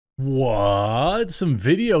What? Some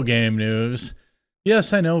video game news.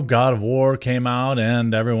 Yes, I know God of War came out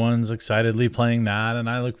and everyone's excitedly playing that, and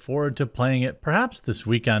I look forward to playing it perhaps this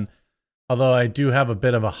weekend. Although I do have a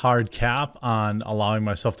bit of a hard cap on allowing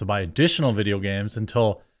myself to buy additional video games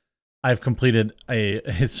until I've completed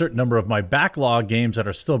a certain number of my backlog games that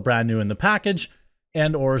are still brand new in the package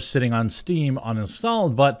and or sitting on Steam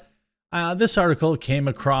uninstalled. But this article came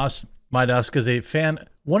across my desk as a fan.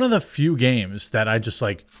 One of the few games that I just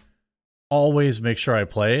like always make sure I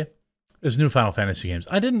play is new Final Fantasy games.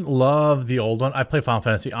 I didn't love the old one. I play Final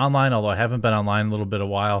Fantasy Online, although I haven't been online in a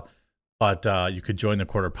while. But you could join the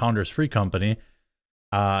Quarter Pounders free company.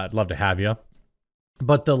 I'd love to have you.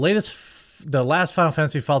 But the last Final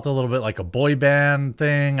Fantasy felt a little bit like a boy band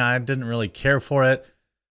thing. I didn't really care for it.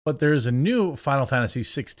 But there's a new Final Fantasy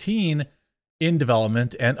 16 in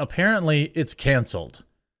development, and apparently it's canceled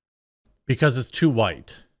because it's too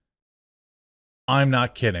white. I'm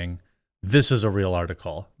not kidding. This is a real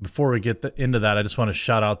article. Before we get into that, I just want to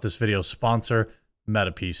shout out this video's sponsor,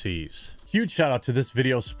 Meta PCs. Huge shout out to this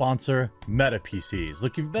video's sponsor, Meta PCs.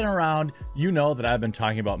 Look, you've been around, you know that I've been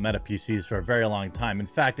talking about Meta PCs for a very long time. In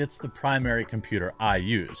fact, it's the primary computer I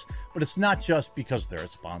use. But it's not just because they're a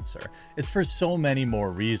sponsor. It's for so many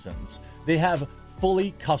more reasons. They have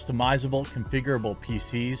fully customizable, configurable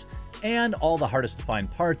PCs and all the hardest to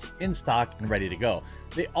find parts in stock and ready to go.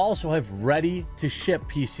 They also have ready to ship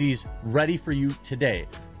PCs ready for you today.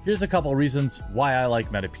 Here's a couple of reasons why I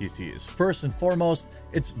like Meta PCs. First and foremost,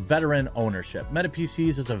 it's veteran ownership. Meta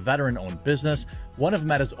PCs is a veteran-owned business. One of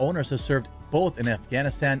Meta's owners has served both in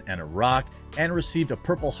Afghanistan and Iraq and received a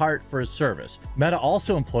Purple Heart for his service. Meta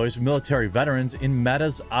also employs military veterans in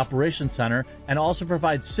Meta's Operations Center and also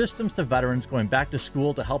provides systems to veterans going back to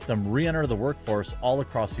school to help them re-enter the workforce all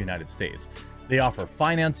across the United States. They offer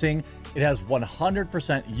financing. It has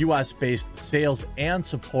 100% US-based sales and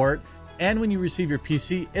support. And when you receive your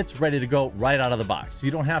PC, it's ready to go right out of the box. So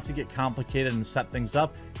you don't have to get complicated and set things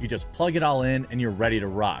up. You just plug it all in and you're ready to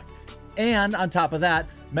rock. And on top of that,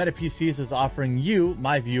 Meta PCs is offering you,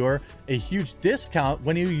 my viewer, a huge discount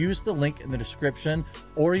when you use the link in the description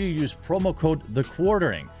or you use promo code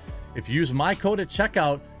TheQuartering. If you use my code at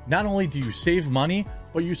checkout, not only do you save money,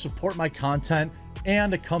 but you support my content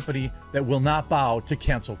and a company that will not bow to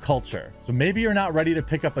cancel culture. So maybe you're not ready to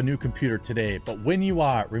pick up a new computer today, but when you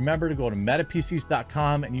are, remember to go to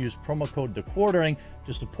metapcs.com and use promo code TheQuartering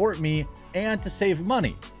to support me and to save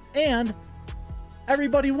money. And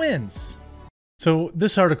everybody wins. So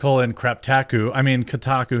this article in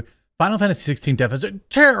Kotaku, Final Fantasy 16 Dev is a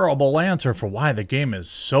terrible answer for why the game is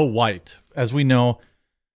so white. As we know,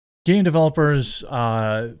 game developers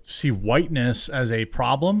see whiteness as a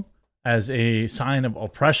problem, as a sign of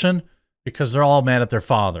oppression, because they're all mad at their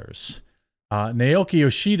fathers. Naoki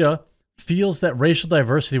Yoshida feels that racial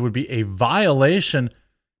diversity would be a violation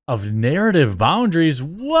of narrative boundaries.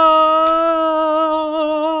 What?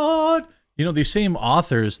 You know, these same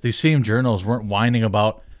authors, these same journals weren't whining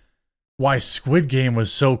about why Squid Game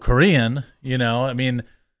was so Korean. You know, I mean,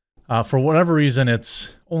 for whatever reason,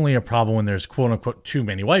 it's only a problem when there's quote-unquote too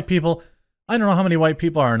many white people. I don't know how many white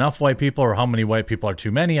people are enough white people or how many white people are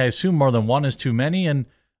too many. I assume more than one is too many, and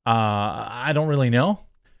I don't really know.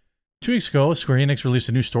 2 weeks ago, Square Enix released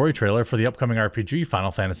a new story trailer for the upcoming RPG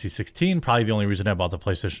Final Fantasy 16, probably the only reason I bought the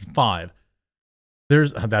PlayStation 5.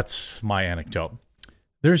 That's my anecdote.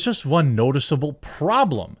 There's just one noticeable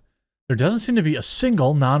problem. There doesn't seem to be a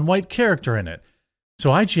single non-white character in it.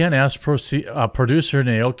 So IGN asked producer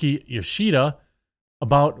Naoki Yoshida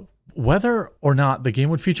about whether or not the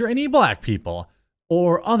game would feature any black people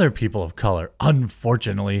or other people of color.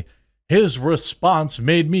 Unfortunately, his response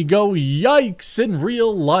made me go, yikes, in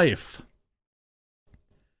real life.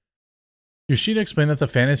 Yoshida explained that the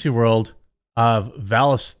fantasy world of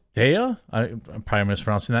Valisthea, I'm probably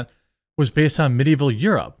mispronouncing that, was based on medieval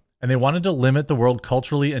Europe, and they wanted to limit the world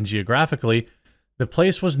culturally and geographically. The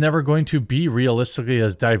place was never going to be realistically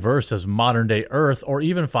as diverse as modern-day Earth or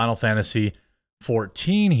even Final Fantasy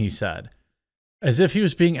 14, he said. As if he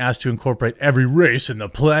was being asked to incorporate every race in the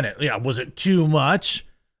planet. Yeah, was it too much?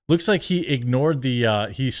 Looks like he ignored the,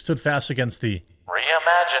 he stood fast against the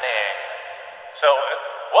reimagining. So,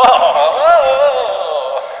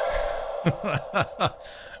 whoa!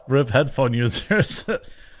 Rip headphone users.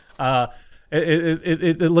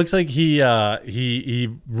 It looks like he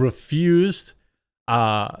refused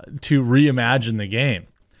to reimagine the game.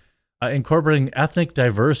 Incorporating ethnic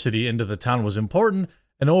diversity into the town was important,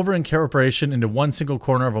 and over-incorporation into one single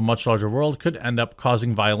corner of a much larger world could end up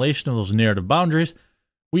causing violation of those narrative boundaries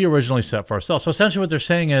we originally set for ourselves. So essentially what they're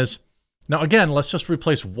saying is, now again, let's just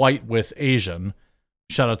replace white with Asian.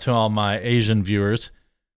 Shout out to all my Asian viewers.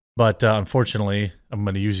 But unfortunately, I'm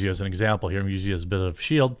going to use you as an example here. I'm using you as a bit of a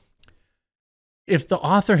shield. If the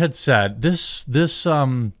author had said this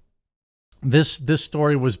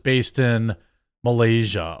story was based in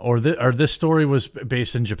Malaysia, or this story was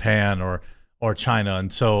based in Japan or China,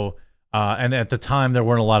 and so and at the time there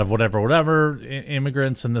weren't a lot of whatever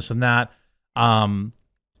immigrants and this and that,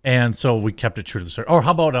 and so we kept it true to the story. Or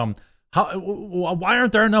how about why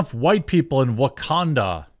aren't there enough white people in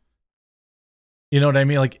Wakanda? You know what I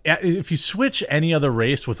mean? Like, if you switch any other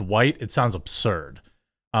race with white, it sounds absurd.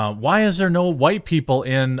 Why is there no white people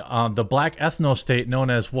in the black ethno-state known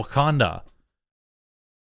as Wakanda?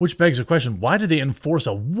 Which begs the question, why did they enforce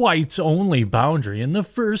a whites-only boundary in the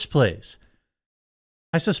first place?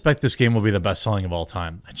 I suspect this game will be the best-selling of all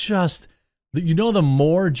time. You know, the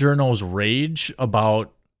more journos rage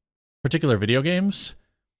about particular video games,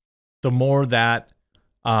 the more that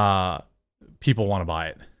people want to buy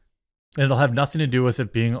it. And it'll have nothing to do with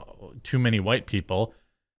it being too many white people.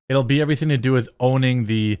 It'll be everything to do with owning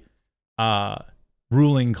the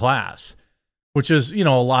ruling class, which is, you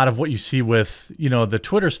know, a lot of what you see with, you know, the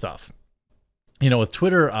Twitter stuff. You know, with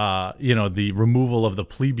Twitter, you know, the removal of the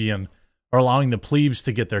plebeian or allowing the plebes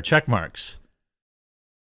to get their check marks.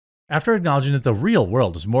 After acknowledging that the real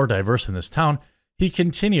world is more diverse in this town, he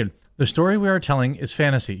continued, "The story we are telling is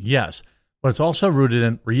fantasy, yes, but it's also rooted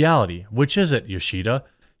in reality. Which is it, Yoshida?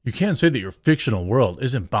 You can't say that your fictional world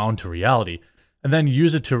isn't bound to reality, and then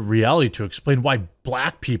use it to reality to explain why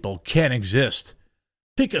black people can't exist.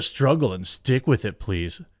 Pick a struggle and stick with it,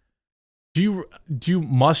 please.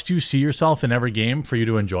 Must you see yourself in every game for you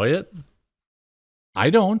to enjoy it? I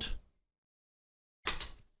don't.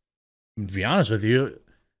 To be honest with you,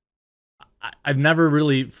 I've never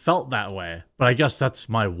really felt that way, but I guess that's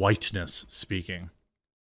my whiteness speaking.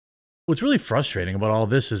 What's really frustrating about all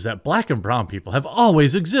this is that black and brown people have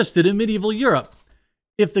always existed in medieval Europe.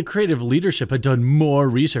 If the creative leadership had done more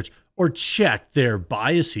research or checked their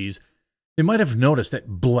biases, they might have noticed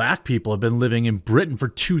that black people have been living in Britain for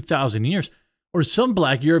 2,000 years, or some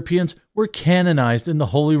black Europeans were canonized in the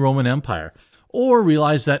Holy Roman Empire, or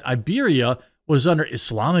realized that Iberia was under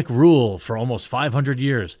Islamic rule for almost 500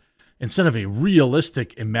 years. Instead of a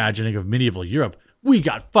realistic imagining of medieval Europe, we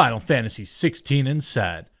got Final Fantasy 16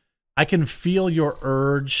 instead. I can feel your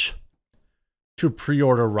urge to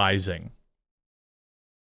pre-order Rising.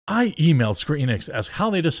 I emailed Square Enix to ask how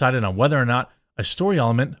they decided on whether or not a story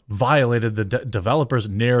element violated the developer's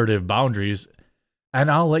narrative boundaries, and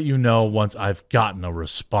I'll let you know once I've gotten a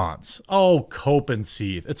response. Oh, cope and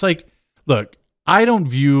seethe. It's like, look, I don't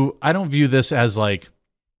view this as like,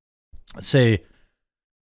 say,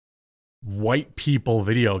 white people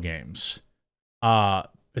video games.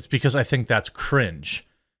 It's because I think that's cringe.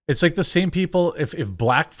 It's like the same people, if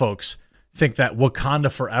black folks think that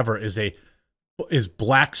Wakanda Forever is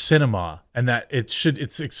black cinema and that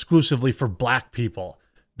it's exclusively for black people,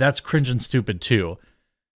 that's cringe and stupid too.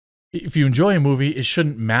 If you enjoy a movie, it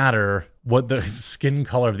shouldn't matter what the skin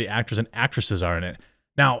color of the actors and actresses are in it.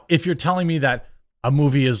 Now, if you're telling me that a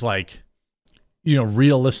movie is like, you know,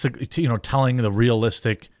 realistic, you know, telling the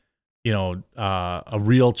realistic, you know, a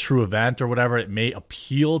real true event or whatever, it may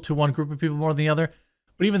appeal to one group of people more than the other.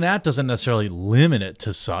 But even that doesn't necessarily limit it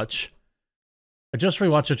to such. I just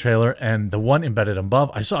rewatched the trailer, and the one embedded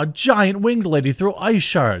above, I saw a giant winged lady throw ice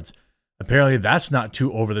shards. Apparently, that's not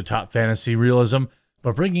too over-the-top fantasy realism,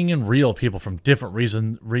 but bringing in real people from different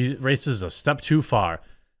races is a step too far.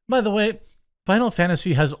 By the way, Final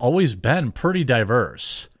Fantasy has always been pretty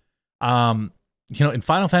diverse. You know, in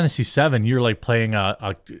Final Fantasy VII, you're like playing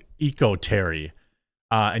a eco-Terry,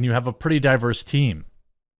 and you have a pretty diverse team.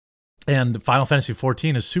 And Final Fantasy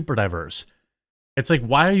XIV is super diverse. It's like,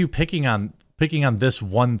 why are you picking on this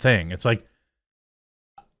one thing? It's like,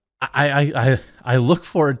 I look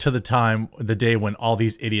forward to the day when all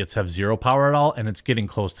these idiots have zero power at all, and it's getting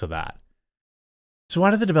close to that. So why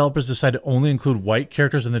did the developers decide to only include white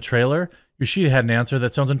characters in the trailer? Yoshida had an answer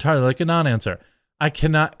that sounds entirely like a non-answer.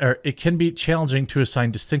 It can be challenging to assign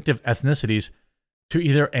distinctive ethnicities to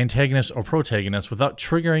either antagonists or protagonists without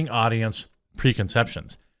triggering audience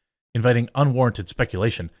preconceptions, inviting unwarranted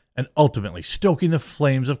speculation, and ultimately stoking the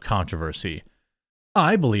flames of controversy.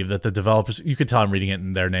 I believe that the developers, you could tell I'm reading it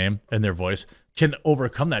in their name and their voice, can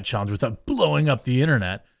overcome that challenge without blowing up the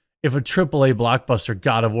internet. If a AAA blockbuster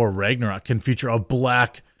God of War Ragnarok can feature a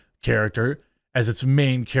black character as its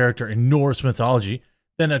main character in Norse mythology,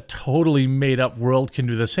 then a totally made-up world can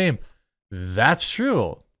do the same. That's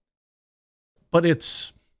true. But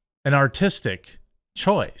it's an artistic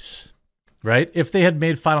choice, right? If they had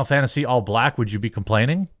made Final Fantasy all black, would you be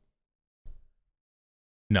complaining?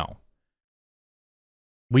 No.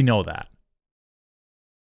 We know that.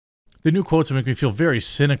 The new quotes make me feel very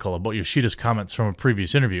cynical about Yoshida's comments from a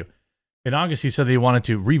previous interview. In August, he said that he wanted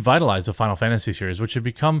to revitalize the Final Fantasy series, which had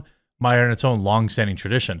become mired in its own long-standing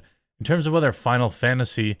tradition. In terms of whether Final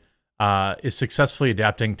Fantasy is successfully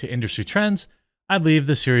adapting to industry trends, I believe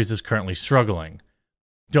the series is currently struggling.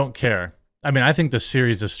 Don't care. I mean, I think the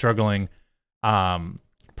series is struggling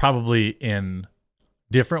probably in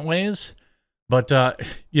different ways, but,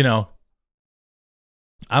 you know,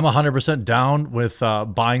 I'm 100% down with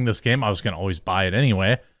buying this game. I was going to always buy it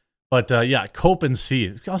anyway. But yeah, cope and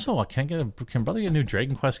see. Also, can brother get a new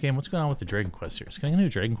Dragon Quest game? What's going on with the Dragon Quest series? Can I get a new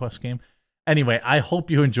Dragon Quest game? Anyway, I hope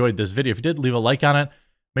you enjoyed this video. If you did, leave a like on it.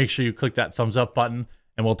 Make sure you click that thumbs up button,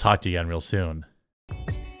 and we'll talk to you again real soon.